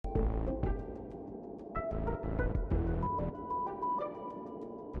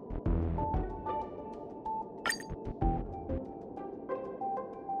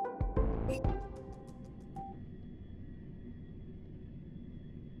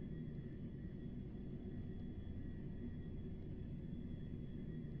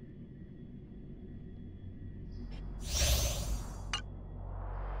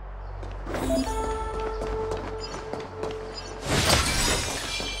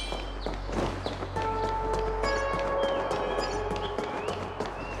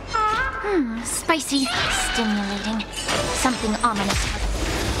Spicy, stimulating, something ominous.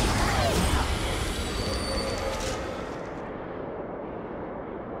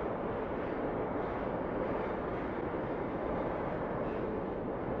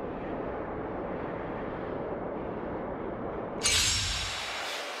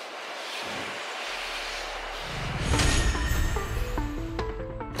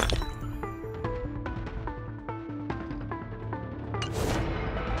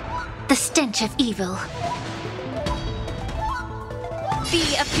 The stench of evil.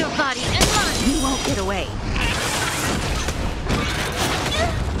 Be of your body and mind. You won't get away.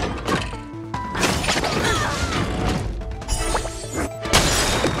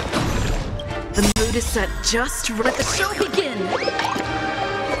 The mood is set just right. Let the show begin.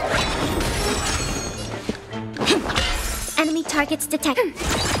 Enemy targets detected.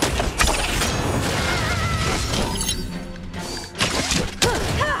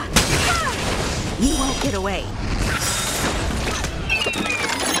 You won't get away.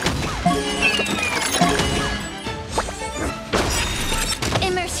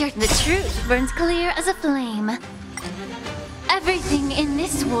 Immerse your... The truth burns clear as a flame. Everything in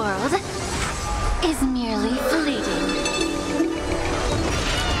this world is merely fleeting.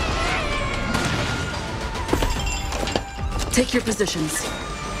 Take your positions.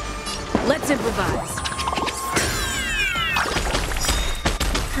 Let's improvise.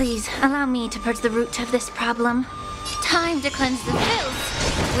 Please, allow me to purge the root of this problem. Time to cleanse the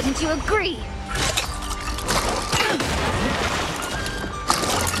filth. Wouldn't you agree?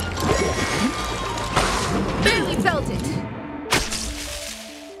 Barely felt it.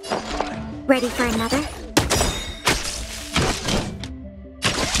 Ready for another?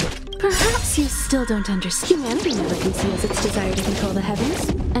 Perhaps you still don't understand. Humanity never conceals its desire to control the heavens,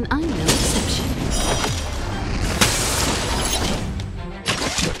 and I'm no exception.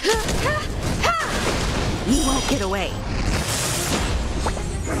 You won't get away.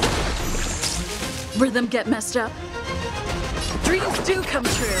 Rhythm get messed up. Dreams do come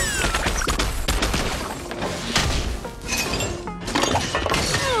true.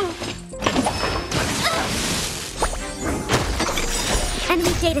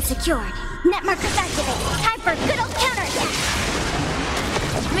 Enemy data secured. Net markers activated. Time for a good old counterattack.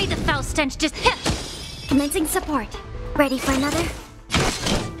 May the foul stench just hit. Commencing support. Ready for another?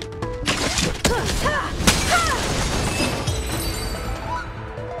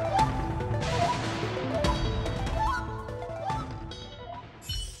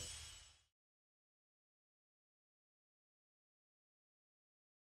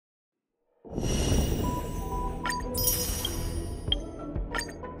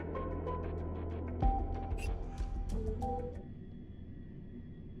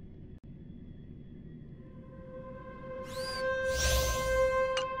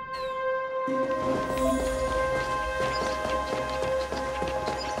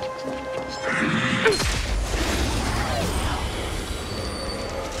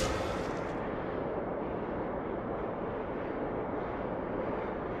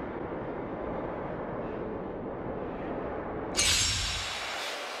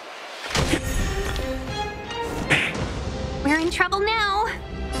 We're in trouble now.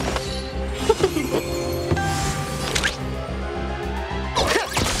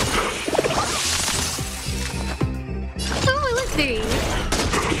 Oh, let's see.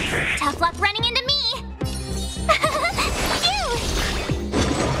 Tough luck running into me. Phew!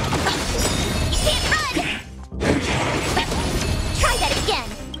 You can't run. Try that again.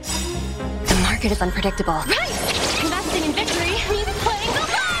 The market is unpredictable. Right. Investing in victory means playing the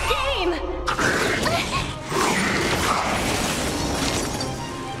long game.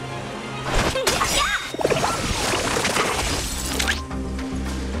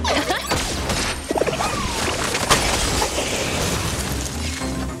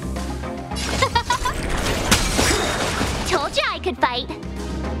 Told you I could fight.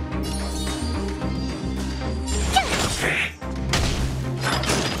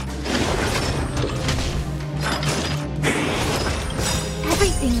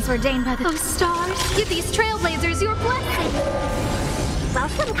 Everything is ordained by the... Oh, stars, give these trailblazers your blessing.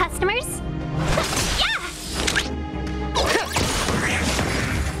 Welcome, customers. Yeah!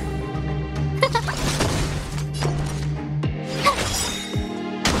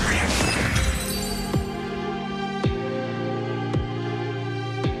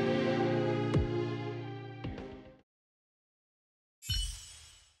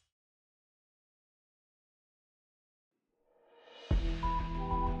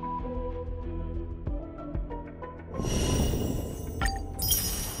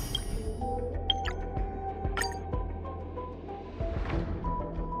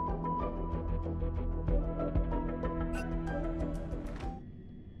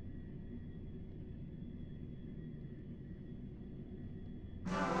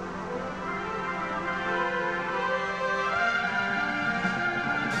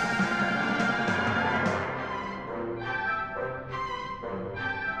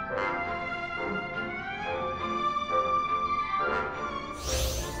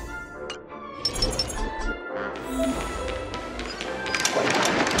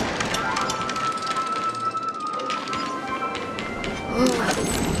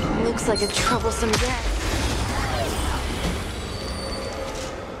 like a troublesome guest.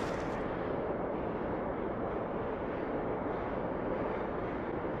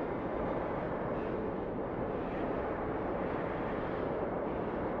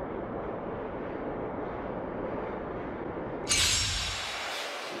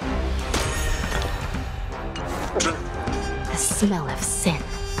 The smell of sin.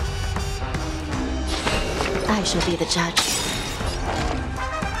 I shall be the judge.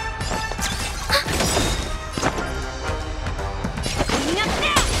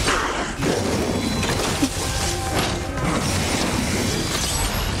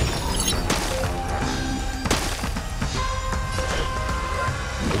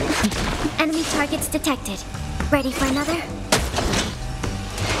 Enemy targets detected. Ready for another?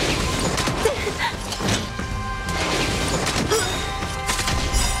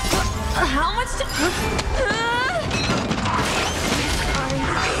 How much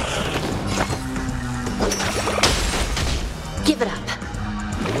Give it up.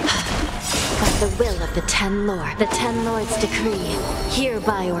 By the will of the Ten Lord, the Ten Lords decree,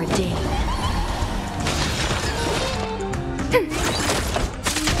 hereby ordain.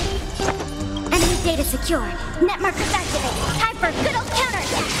 Enemy data secured. Net markers activated. Time for good old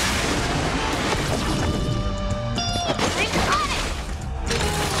counterattack.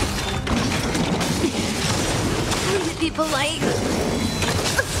 Please be polite.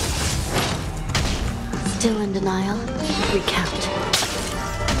 Still in denial? Recount.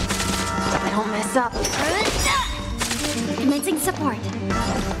 I don't mess up. Commencing support.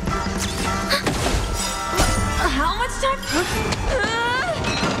 How much time?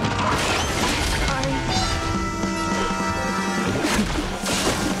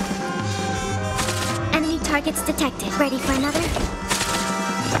 Enemy targets detected. Ready for another?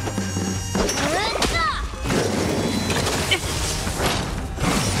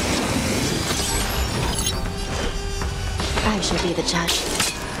 I shall be the judge.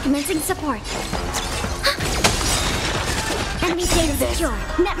 Commencing support. Enemy data secure.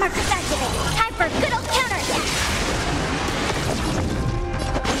 Net markers activated. Time for good old counterattack.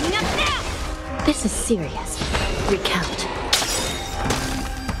 This is serious. Recount.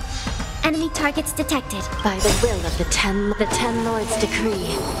 Enemy targets detected. By the will of the Ten Lords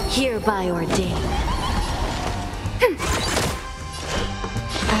decree, hereby ordain.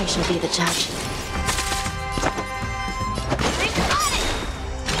 I shall be the judge.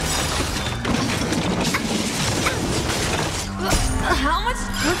 How much?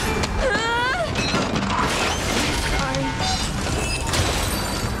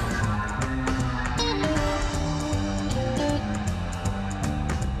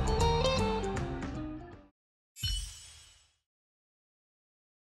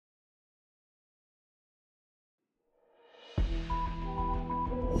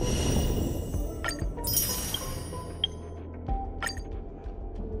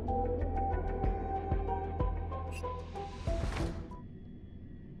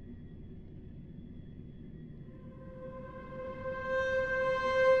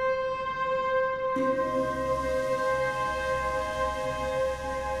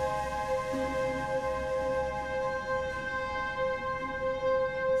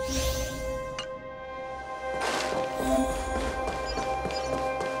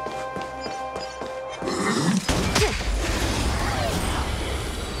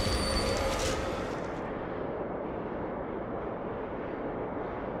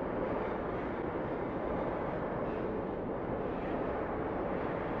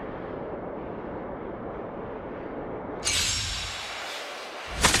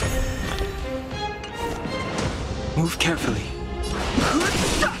 Move carefully.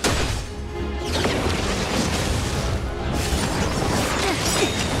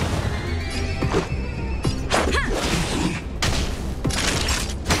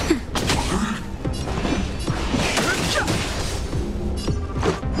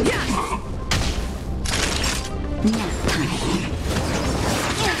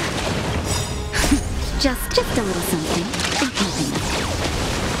 Just a little something.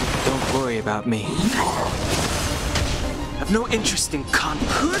 Don't worry about me. I've no interest in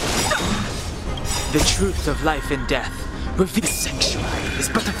conflict. The truth of life and death. Reveal sanctuary is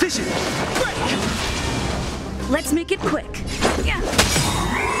but a vision. Break! Let's make it quick. Yeah.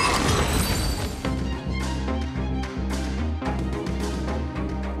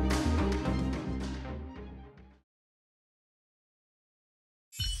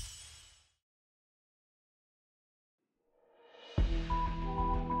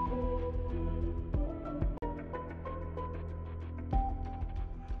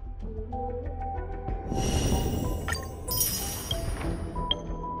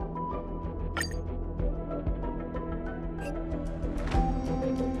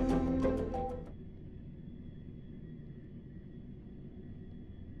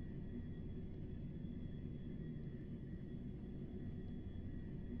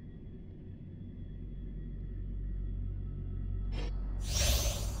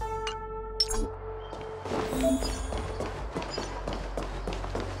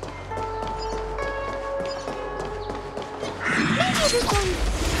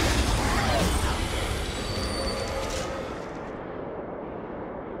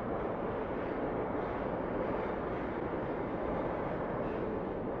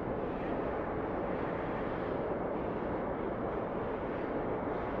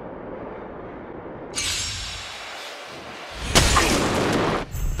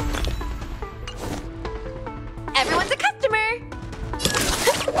 Everyone's a customer!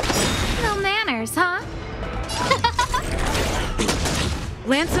 No manners, huh?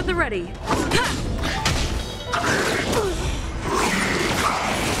 Lance at the ready.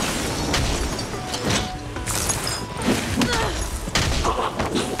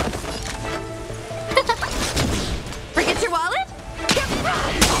 Forget your wallet?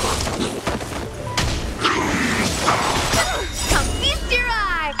 Come feast your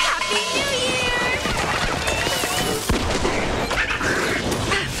eye! Happy New Year!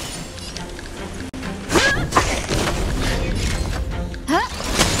 Huh?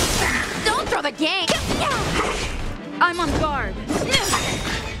 Don't throw the gang! I'm on guard.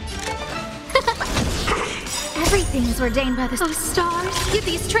 Everything is ordained by the stars. Give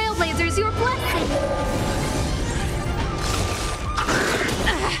these trailblazers your blessing.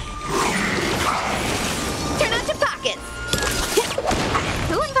 Turn out your pockets.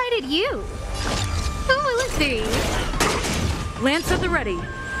 Who invited you? Who will it be? Lance at the ready.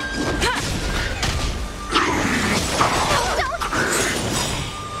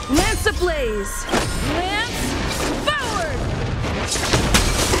 Lance ablaze.